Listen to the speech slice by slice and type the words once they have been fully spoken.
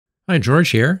Hi, George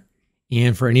here.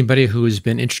 And for anybody who has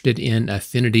been interested in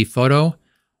Affinity Photo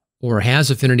or has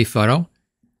Affinity Photo,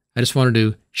 I just wanted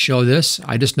to show this.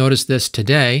 I just noticed this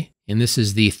today, and this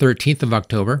is the 13th of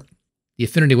October. The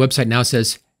Affinity website now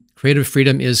says, Creative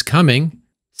Freedom is coming.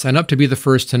 Sign up to be the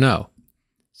first to know.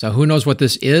 So who knows what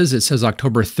this is? It says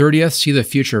October 30th, see the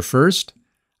future first.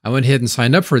 I went ahead and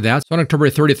signed up for that. So on October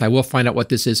 30th, I will find out what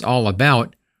this is all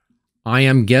about. I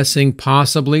am guessing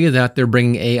possibly that they're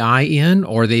bringing AI in,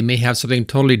 or they may have something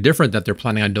totally different that they're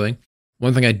planning on doing.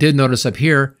 One thing I did notice up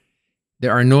here,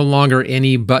 there are no longer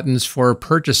any buttons for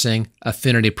purchasing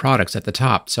Affinity products at the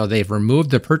top. So they've removed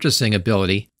the purchasing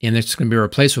ability, and it's going to be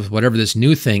replaced with whatever this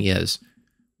new thing is.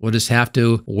 We'll just have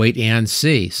to wait and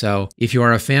see. So if you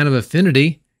are a fan of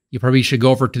Affinity, you probably should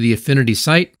go over to the Affinity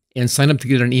site and sign up to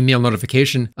get an email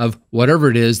notification of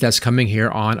whatever it is that's coming here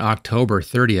on October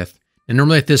 30th. And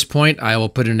normally at this point, I will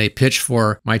put in a pitch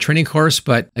for my training course,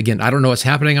 but again, I don't know what's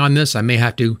happening on this. I may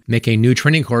have to make a new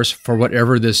training course for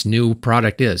whatever this new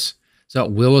product is. So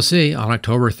we will see on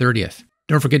October 30th.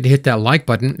 Don't forget to hit that like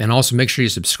button and also make sure you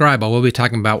subscribe. I will be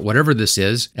talking about whatever this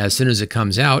is as soon as it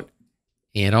comes out,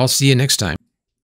 and I'll see you next time.